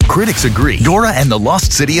Critics agree Dora and the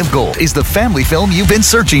Lost City of Gold is the family film you've been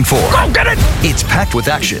searching for. Go get it! It's packed with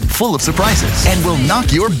action, full of surprises, and will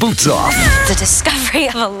knock your boots off. The discovery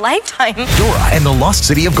of a lifetime. Dora and the Lost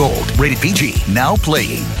City of Gold. Rated PG. Now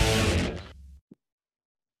playing.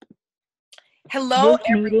 Hello, This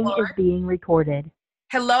meeting is being recorded.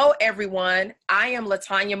 Hello, everyone. I am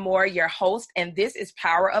LaTanya Moore, your host, and this is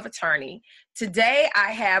Power of Attorney. Today,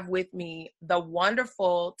 I have with me the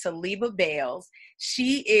wonderful Taliba Bales.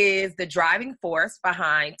 She is the driving force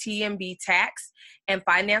behind TMB Tax and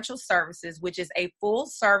Financial Services, which is a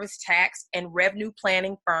full-service tax and revenue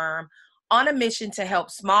planning firm on a mission to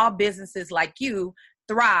help small businesses like you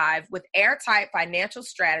thrive with airtight financial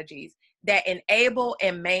strategies that enable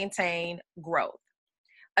and maintain growth.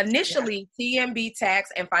 Initially, TMB Tax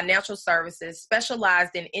and Financial Services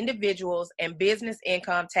specialized in individuals and business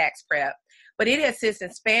income tax prep, but it has since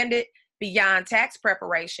expanded beyond tax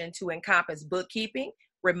preparation to encompass bookkeeping,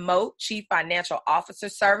 remote chief financial officer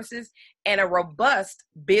services, and a robust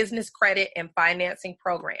business credit and financing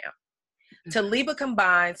program. Taliba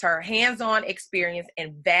combines her hands-on experience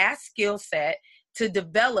and vast skill set to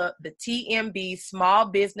develop the TMB Small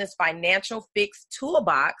Business Financial Fix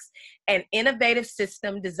Toolbox, an innovative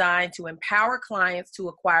system designed to empower clients to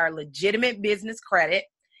acquire legitimate business credit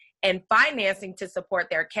and financing to support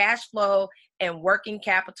their cash flow and working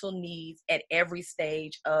capital needs at every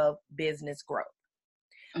stage of business growth.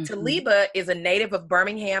 Taliba is a native of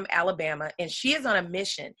Birmingham, Alabama, and she is on a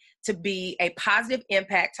mission to be a positive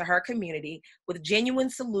impact to her community with genuine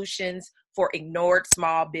solutions for ignored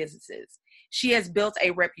small businesses. She has built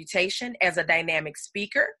a reputation as a dynamic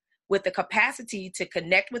speaker with the capacity to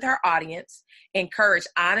connect with her audience, encourage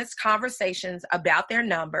honest conversations about their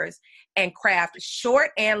numbers, and craft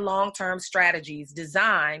short and long-term strategies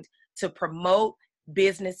designed to promote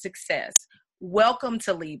business success. Welcome,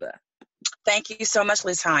 Taliba. Thank you so much,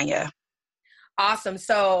 LaTanya. Awesome.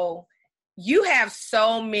 So you have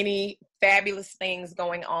so many fabulous things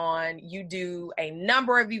going on. You do a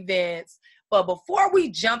number of events. But before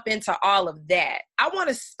we jump into all of that, I want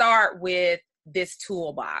to start with this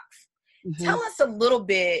toolbox. Tell us a little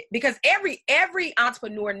bit, because every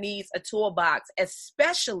entrepreneur needs a toolbox,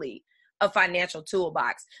 especially a financial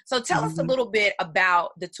toolbox. So tell us a little bit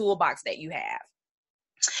about the toolbox that you have.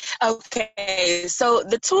 Okay, so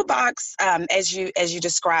the toolbox, as you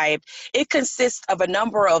described, it consists of a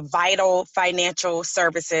number of vital financial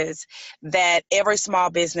services that every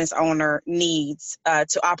small business owner needs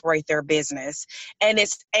to operate their business, and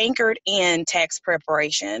it's anchored in tax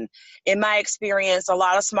preparation. In my experience, a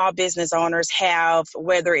lot of small business owners have,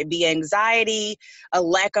 whether it be anxiety, a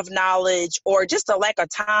lack of knowledge, or just a lack of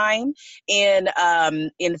time in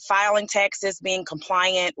filing taxes, being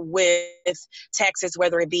compliant with taxes,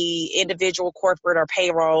 whether it be individual, corporate, or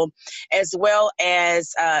payroll, as well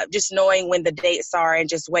as just knowing when the dates are and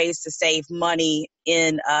just ways to save money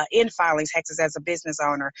in filing taxes as a business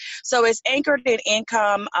owner. So it's anchored in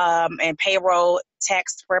income and payroll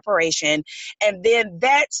tax preparation. And then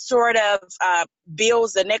that sort of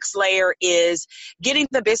builds the next layer is getting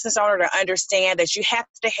the business owner to understand that you have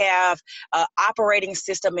to have an operating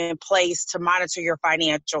system in place to monitor your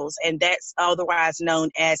financials. And that's otherwise known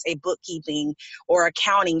as a bookkeeping or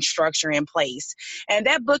accounting structure in place. And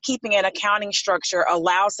that bookkeeping and accounting structure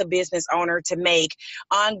allows the business owner to make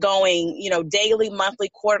ongoing, daily, monthly,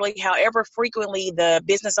 quarterly, however frequently the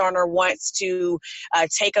business owner wants to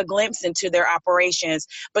take a glimpse into their operations.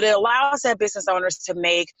 But it allows that business owners to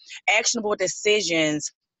make actionable decisions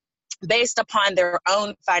based upon their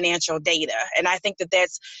own financial data. And I think that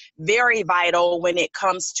that's very vital when it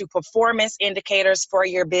comes to performance indicators for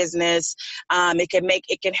your business.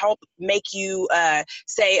 It can help make you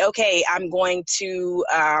say, okay, I'm going to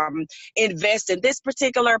invest in this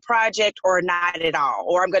particular project or not at all,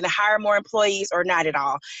 or I'm going to hire more employees or not at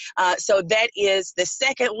all. So that is the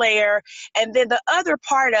second layer. And then the other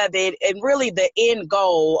part of it, and really the end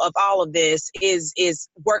goal of all of this is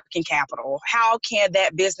working capital. How can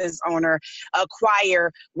that business owner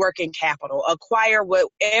acquire working capital, acquire what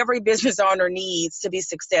every business owner needs to be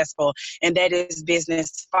successful, and that is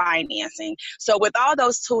business financing. So with all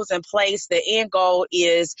those tools in place, the end goal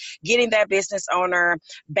is getting that business owner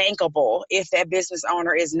bankable, if that business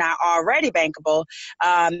owner is not already bankable,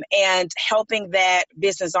 and helping that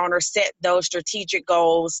business owner set those strategic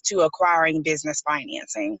goals to acquiring business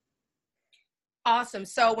financing. Awesome.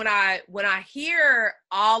 So when I hear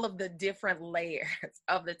all of the different layers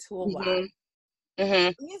of the toolbox,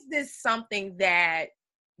 is this something that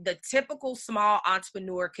the typical small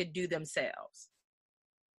entrepreneur could do themselves?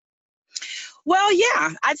 Well,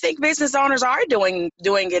 yeah, I think business owners are doing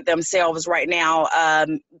it themselves right now.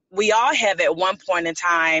 We all have at one point in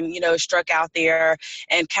time, struck out there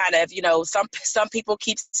and kind of, some people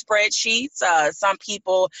keep spreadsheets. Some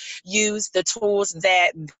people use the tools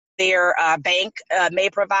that their bank may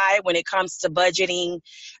provide when it comes to budgeting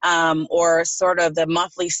or sort of the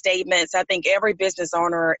monthly statements. I think every business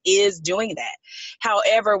owner is doing that.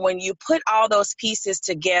 However, when you put all those pieces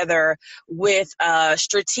together with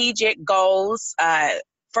strategic goals,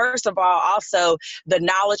 first of all, also the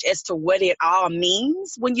knowledge as to what it all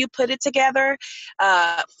means when you put it together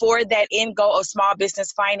for that end goal of small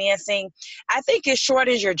business financing, I think it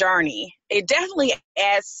shortens your journey. It definitely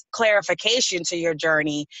adds clarification to your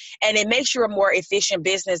journey, and it makes you a more efficient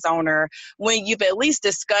business owner when you've at least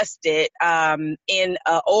discussed it in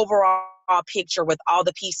an overall picture with all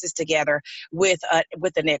the pieces together with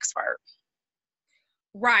an expert.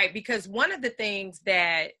 Right, because one of the things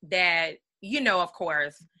that of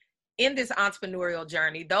course, in this entrepreneurial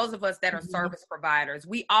journey, those of us that are service providers,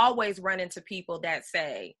 we always run into people that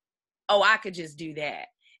say, oh, I could just do that.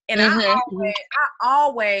 And I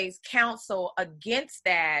always counsel against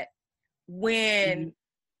that when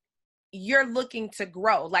you're looking to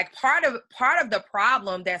grow. Like part of the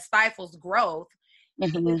problem that stifles growth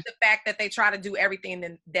is the fact that they try to do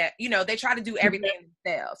everything they try to do everything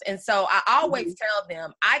themselves. And so I always tell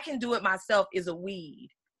them, I can do it myself is a weed.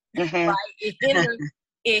 Right?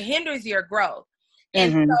 It hinders your growth.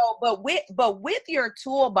 And so, but with your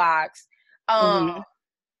toolbox, I'm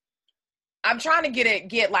trying to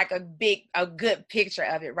get like a good picture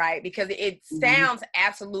of it, right? Because it sounds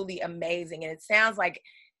absolutely amazing, and it sounds like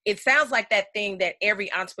that thing that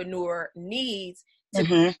every entrepreneur needs to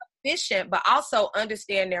be efficient, but also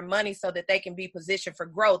understand their money so that they can be positioned for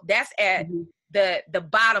growth. That's at the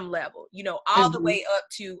bottom level, all the way up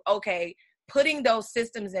to, okay, putting those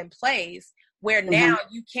systems in place where now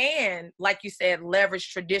you can, like you said,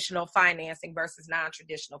 leverage traditional financing versus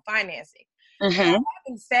non-traditional financing. Having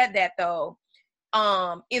said that, though,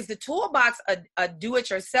 is the toolbox a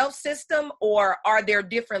do-it-yourself system, or are there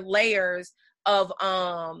different layers of,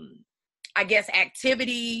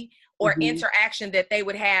 activity or interaction that they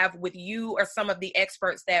would have with you or some of the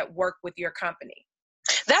experts that work with your company?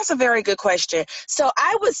 That's a very good question. So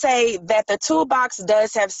I would say that the toolbox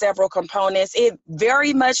does have several components. It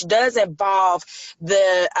very much does involve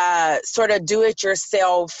the sort of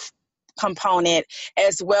do-it-yourself component,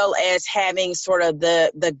 as well as having sort of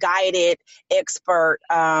the guided expert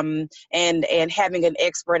and having an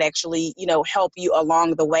expert actually, help you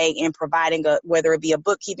along the way in providing whether it be a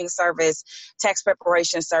bookkeeping service, tax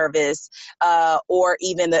preparation service, or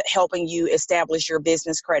even helping you establish your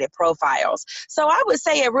business credit profiles. So I would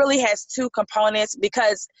say it really has two components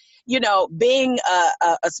because, being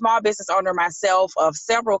a small business owner myself of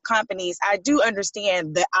several companies, I do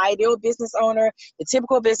understand the ideal business owner. The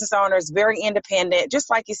typical business owner is very independent. Just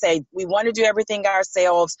like you say, we want to do everything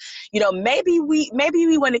ourselves. Maybe we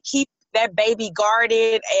want to keep that baby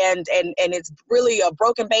guarded and it's really a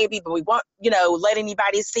broken baby, but we won't, let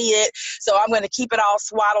anybody see it. So I'm going to keep it all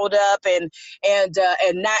swaddled up and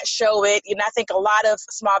not show it. I think a lot of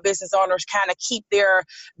small business owners kind of keep their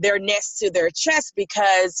nest to their chest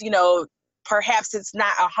because, perhaps it's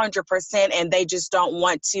not 100% and they just don't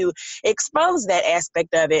want to expose that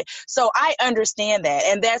aspect of it. So I understand that.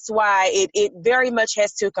 And that's why it very much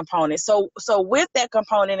has two components. So with that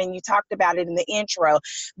component, and you talked about it in the intro,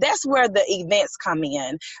 that's where the events come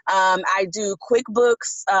in. I do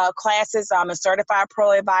QuickBooks classes. I'm a certified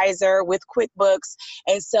pro advisor with QuickBooks.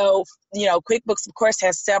 And so, QuickBooks, of course,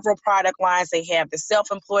 has several product lines. They have the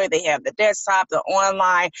self-employed, they have the desktop, the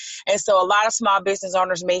online. And so a lot of small business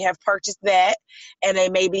owners may have purchased that and they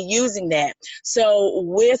may be using that. So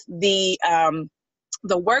with the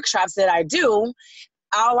workshops that I do,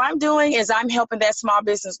 all I'm doing is I'm helping that small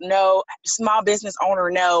business owner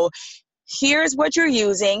know, here's what you're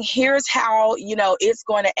using. Here's how, it's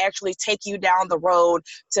going to actually take you down the road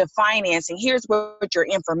to financing. Here's what your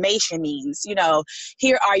information means.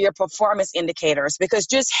 Here are your performance indicators, because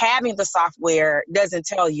just having the software doesn't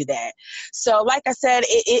tell you that. So like I said,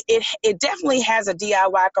 it definitely has a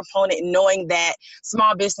DIY component, knowing that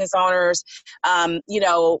small business owners,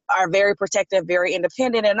 are very protective, very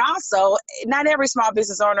independent. And also not every small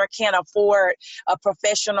business owner can afford a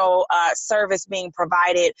professional service being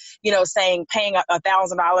provided, paying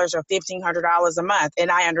 $1,000 or $1,500 a month.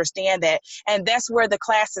 And I understand that. And that's where the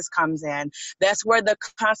classes comes in. That's where the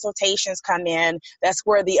consultations come in. That's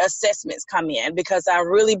where the assessments come in, because I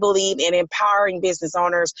really believe in empowering business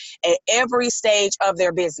owners at every stage of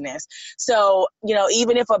their business. So,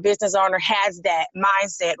 even if a business owner has that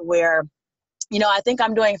mindset where I think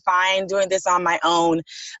I'm doing fine doing this on my own,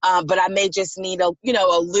 but I may just need a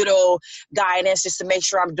little guidance just to make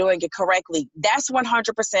sure I'm doing it correctly. That's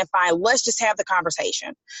 100% fine. Let's just have the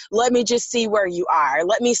conversation. Let me just see where you are.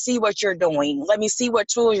 Let me see what you're doing. Let me see what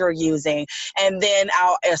tool you're using, and then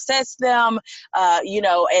I'll assess them.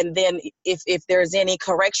 And then if there's any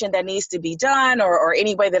correction that needs to be done, or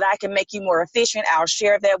any way that I can make you more efficient, I'll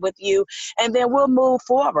share that with you, and then we'll move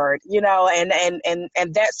forward.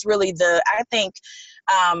 And that's really I think,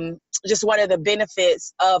 just one of the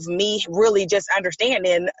benefits of me really just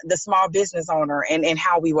understanding the small business owner and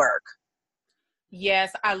how we work.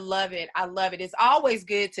 Yes, I love it. I love it. It's always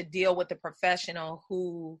good to deal with the professional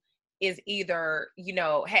who is either,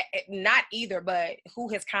 not either, but who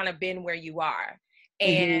has kind of been where you are.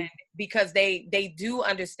 And because they do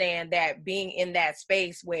understand that being in that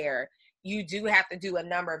space where you do have to do a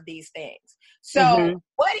number of these things. So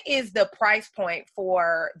what is the price point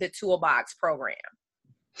for the Toolbox program?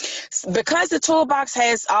 Because the Toolbox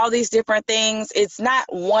has all these different things, it's not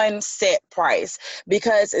one set price,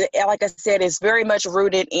 because like I said, it's very much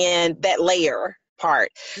rooted in that layer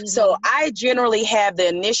part. So I generally have the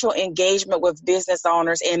initial engagement with business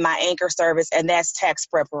owners in my anchor service, and that's tax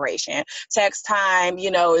preparation. Tax time,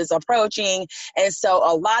 is approaching. And so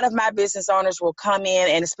a lot of my business owners will come in,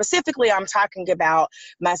 and specifically I'm talking about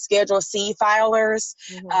my Schedule C filers.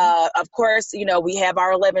 Of course, we have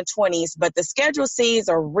our 1120s, but the Schedule Cs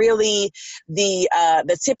are really the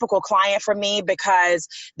typical client for me, because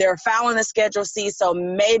they're filing the Schedule C. So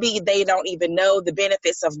maybe they don't even know the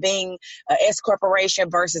benefits of being an S corporation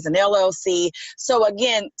versus an LLC. So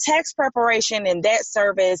again, tax preparation in that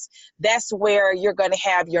service, that's where you're going to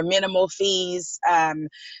have your minimal fees.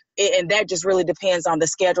 And that just really depends on the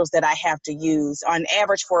schedules that I have to use. On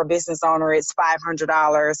average, for a business owner, it's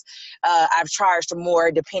 $500. I've charged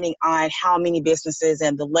more depending on how many businesses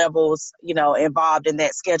and the levels, involved in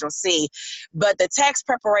that Schedule C. But the tax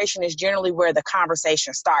preparation is generally where the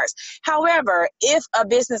conversation starts. However, if a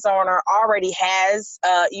business owner already has,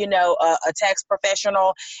 a tax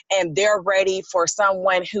professional, and they're ready for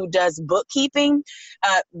someone who does bookkeeping,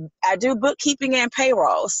 I do bookkeeping and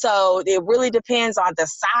payroll. So it really depends on the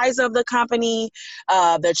size of the company,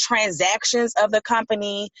 the transactions of the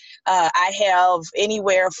company. I have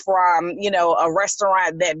anywhere from, a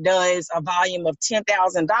restaurant that does a volume of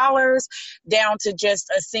 $10,000 down to just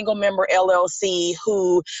a single member LLC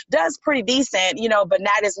who does pretty decent, but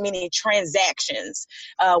not as many transactions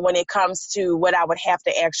when it comes to what I would have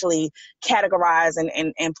to actually categorize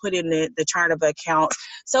and put in the chart of account.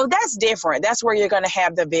 So that's different. That's where you're going to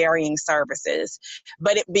have the varying services.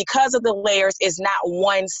 But because of the layers, it's not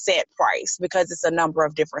one set price, because it's a number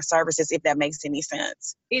of different services, if that makes any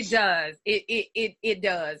sense. It does. It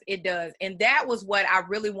does. It does. And that was what I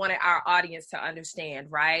really wanted our audience to understand,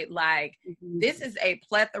 right? Like, this is a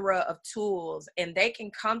plethora of tools, and they can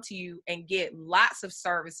come to you and get lots of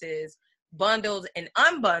services bundled and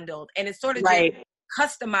unbundled, and it's sort of just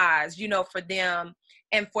customized, for them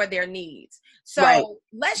and for their needs. So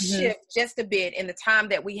let's shift just a bit in the time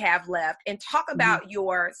that we have left and talk about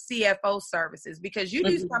your CFO services, because you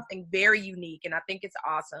do something very unique, and I think it's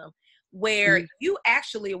awesome, where you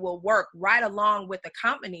actually will work right along with the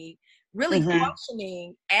company, really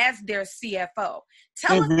functioning as their CFO.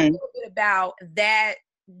 Tell us a little bit about that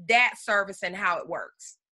service and how it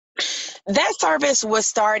works. That service was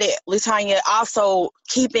started, Latanya, also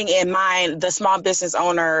keeping in mind the small business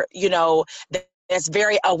owner, that's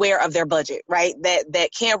very aware of their budget, right? That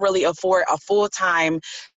can't really afford a full-time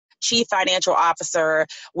chief financial officer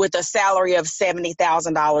with a salary of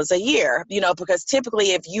 $70,000 a year, because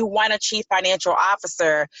typically if you want a chief financial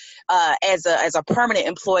officer as a permanent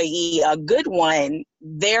employee, a good one,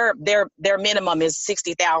 their minimum is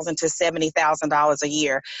 $60,000 to $70,000 a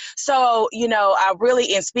year. So, I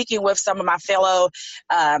really, in speaking with some of my fellow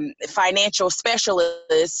financial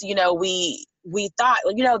specialists, we thought,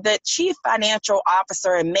 the chief financial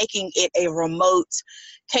officer, and making it a remote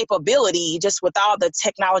capability, just with all the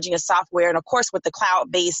technology and software, and of course with the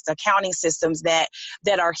cloud-based accounting systems that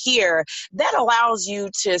are here, that allows you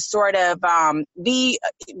to sort of be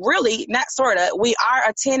really, not sort of, we are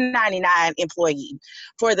a 1099 employee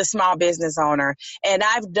for the small business owner. And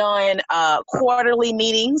I've done quarterly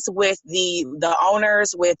meetings with the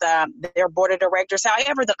owners, with their board of directors,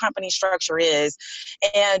 however the company structure is,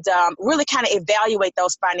 and really kind of evaluate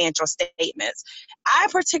those financial statements. I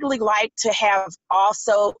particularly like to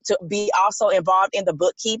be also involved in the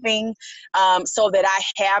bookkeeping, so that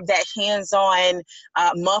I have that hands-on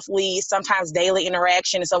monthly, sometimes daily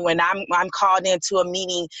interaction. So when I'm called into a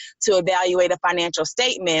meeting to evaluate a financial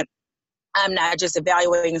statement, I'm not just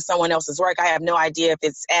evaluating someone else's work. I have no idea if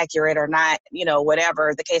it's accurate or not,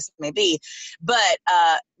 whatever the case may be. But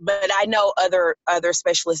I know other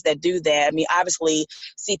specialists that do that. I mean, obviously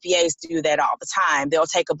CPAs do that all the time. They'll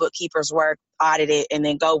take a bookkeeper's work, audit it, and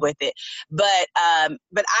then go with it. But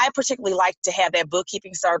I particularly like to have that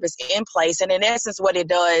bookkeeping service in place. And in essence, what it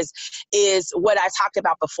does is what I talked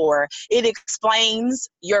about before. It explains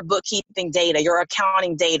your bookkeeping data, your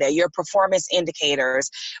accounting data, your performance indicators.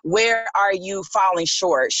 Where are you falling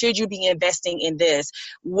short? Should you be investing in this?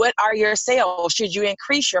 What are your sales? Should you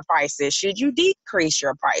increase your prices? Should you decrease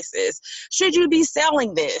your prices? Should you be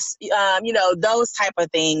selling this? Those type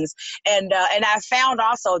of things. And I found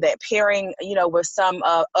also that pairing, with some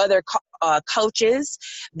other coaches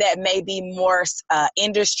that may be more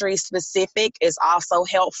industry specific is also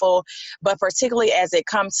helpful. But particularly as it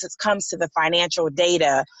comes to the financial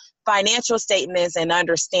data, financial statements and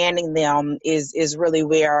understanding them is really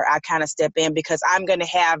where I kind of step in, because I'm going to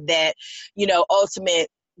have that, ultimate,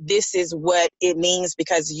 this is what it means,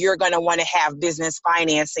 because you're going to want to have business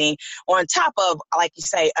financing on top of, like you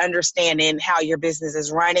say, understanding how your business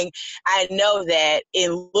is running. I know that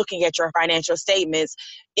in looking at your financial statements,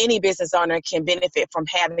 any business owner can benefit from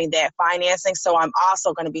having that financing. So I'm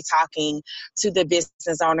also going to be talking to the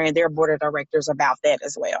business owner and their board of directors about that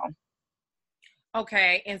as well.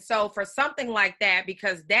 Okay. And so for something like that,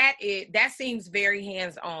 because that seems very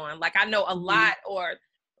hands-on. Like I know a lot or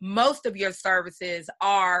most of your services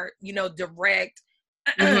are, direct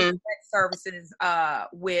services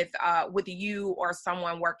with you or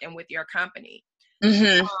someone working with your company.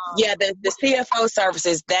 Yeah, the CFO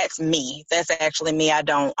services, that's me. That's actually me. I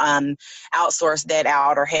don't outsource that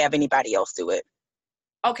out or have anybody else do it.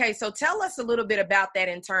 Okay, so tell us a little bit about that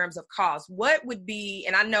in terms of cost. What would be,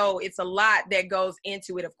 and I know it's a lot that goes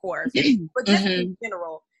into it, of course, but just in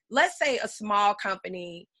general, let's say a small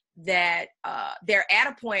company that they're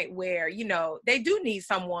at a point where, they do need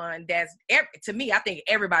someone to me, I think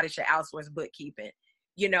everybody should outsource bookkeeping.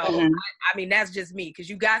 I mean, that's just me, because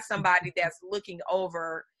you got somebody that's looking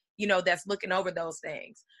over, those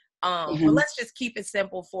things. But let's just keep it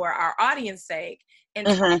simple for our audience sake and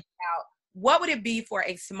talk about what would it be for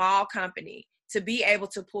a small company to be able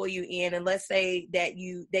to pull you in, and let's say that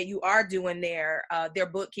you are doing their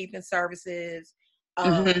bookkeeping services,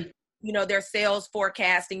 their sales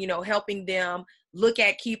forecasting, helping them look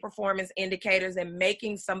at key performance indicators and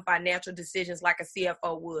making some financial decisions like a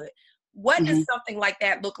CFO would. What does something like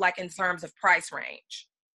that look like in terms of price range?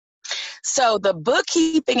 So the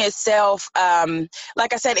bookkeeping itself,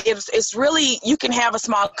 like I said, it's really, you can have a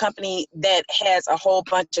small company that has a whole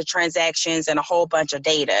bunch of transactions and a whole bunch of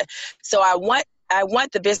data. So I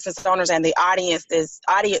want the business owners and the audience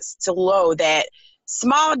to know that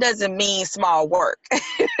small doesn't mean small work.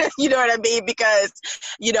 You know what I mean? Because,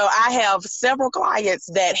 I have several clients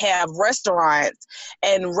that have restaurants,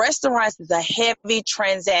 and restaurants is a heavy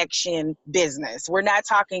transaction business. We're not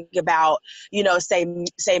talking about,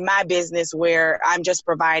 say my business where I'm just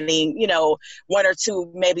providing, one or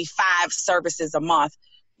two, maybe 5 services a month.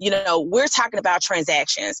 We're talking about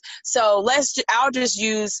transactions. So I'll just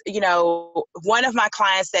use, one of my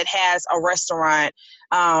clients that has a restaurant,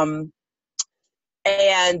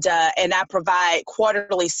 and I provide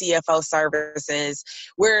quarterly CFO services.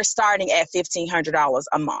 We're starting at $1,500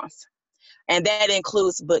 a month, and that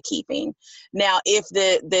includes bookkeeping. Now, if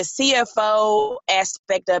the CFO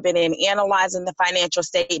aspect of it and analyzing the financial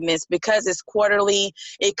statements, because it's quarterly,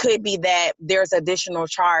 it could be that there's additional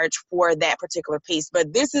charge for that particular piece.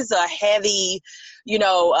 But this is a heavy,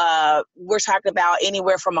 we're talking about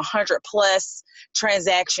anywhere from 100 plus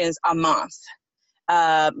transactions a month.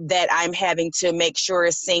 That I'm having to make sure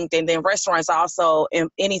is synced. And then restaurants also,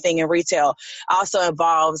 anything in retail also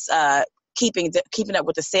involves keeping up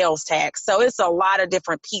with the sales tax. So it's a lot of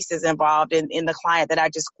different pieces involved in the client that I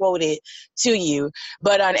just quoted to you.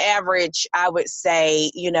 But on average, I would say,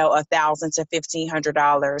 $1,000 to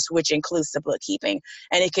 $1,500, which includes the bookkeeping.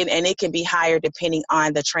 And it can be higher depending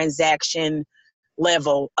on the transaction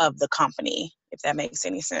level of the company, if that makes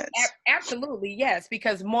any sense. Absolutely, yes,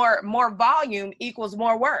 because more volume equals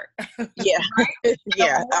more work. Yeah. Right?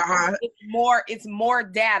 Yeah. It's more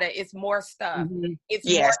data, it's more stuff. It's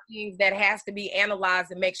more things that has to be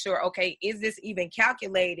analyzed and make sure, okay, is this even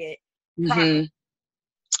calculated properly?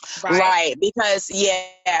 Right, because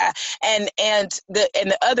and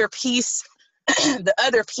the other piece the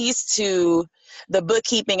other piece to the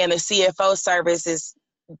bookkeeping and the CFO service is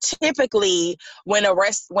typically when a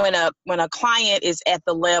client is at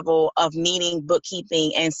the level of needing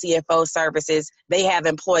bookkeeping and CFO services, they have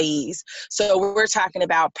employees. So we're talking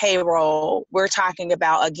about payroll. We're talking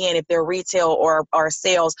about, again, if they're retail or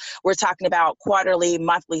sales, we're talking about quarterly,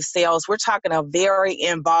 monthly sales. We're talking a very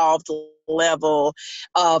involved level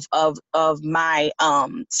of my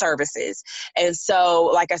services. And so,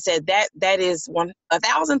 like I said, that is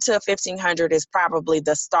 1,000 to 1,500 is probably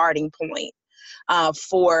the starting point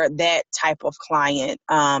for that type of client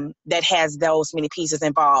that has those many pieces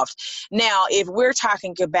involved. Now, if we're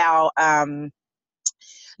talking about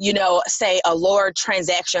say a lower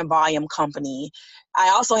transaction volume company, I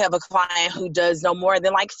also have a client who does no more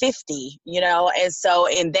than like 50, and so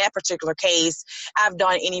in that particular case, I've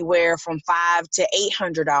done anywhere from $500 to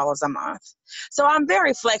 $800 a month. So I'm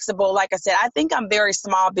very flexible. Like I said, I think I'm very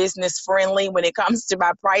small business friendly when it comes to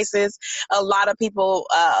my prices. A lot of people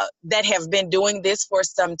that have been doing this for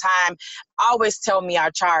some time always tell me I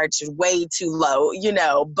charge way too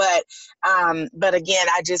low, but again,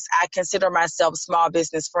 I consider myself small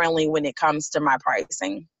business friendly when it comes to my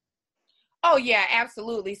pricing. Oh, yeah,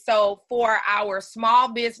 absolutely. So for our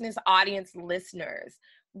small business audience listeners,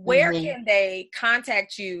 where can they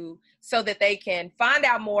contact you so that they can find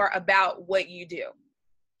out more about what you do?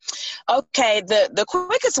 Okay, the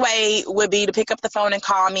quickest way would be to pick up the phone and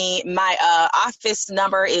call me. My office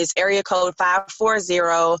number is area code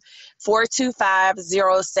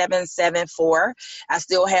 540-425-0774. I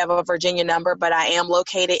still have a Virginia number, but I am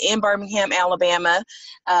located in Birmingham, Alabama.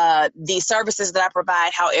 The services that I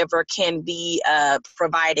provide, however, can be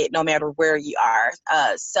provided no matter where you are.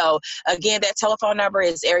 So again, that telephone number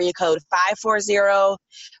is area code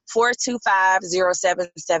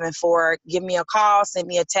 540-425-0774. Give me a call, send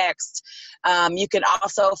me a text. You can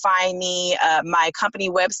also find me, my company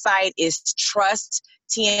website is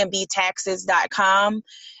trusttmbtaxes.com,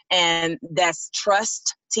 and that's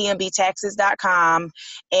trusttmbtaxes.com.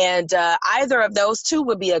 And either of those two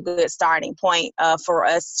would be a good starting point for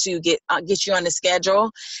us to get you on the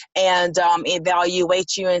schedule and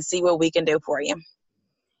evaluate you and see what we can do for you.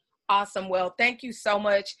 Awesome. Well, thank you so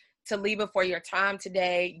much, Taliba, for your time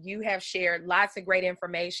today. You have shared lots of great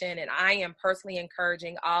information, and I am personally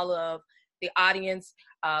encouraging all of the audience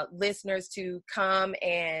listeners to come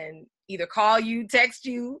and either call you, text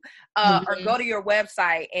you, or go to your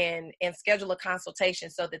website and schedule a consultation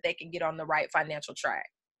so that they can get on the right financial track.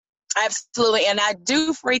 Absolutely. And I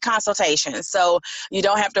do free consultations. So you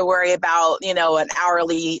don't have to worry about, an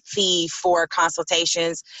hourly fee for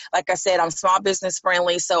consultations. Like I said, I'm small business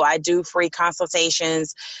friendly, so I do free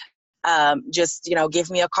consultations. Just, give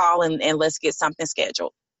me a call and let's get something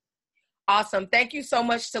scheduled. Awesome. Thank you so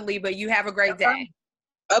much, Taliba. You have a great day.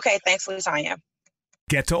 Okay. Thanks, Latanya.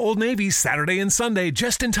 Get to Old Navy Saturday and Sunday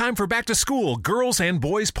just in time for back to school. Girls and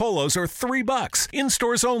boys polos are $3 in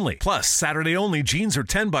stores only. Plus, Saturday only jeans are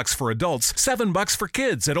 $10 for adults, $7 for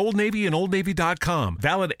kids at Old Navy and OldNavy.com.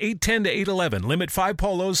 Valid 8/10 to 8/11. Limit 5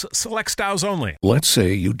 polos. Select styles only. Let's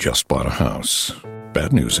say you just bought a house.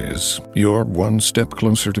 Bad news is you're one step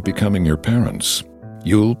closer to becoming your parents.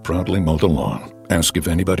 You'll proudly mow the lawn. Ask if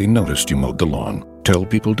anybody noticed you mowed the lawn. Tell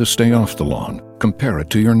people to stay off the lawn. Compare it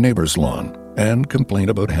to your neighbor's lawn. And complain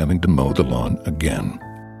about having to mow the lawn again.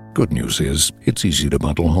 Good news is, it's easy to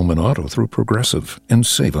bundle home and auto through Progressive and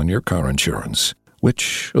save on your car insurance,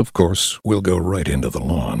 which, of course, will go right into the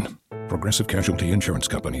lawn. Progressive Casualty Insurance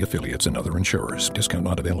Company, affiliates, and other insurers. Discount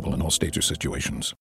not available in all states or situations.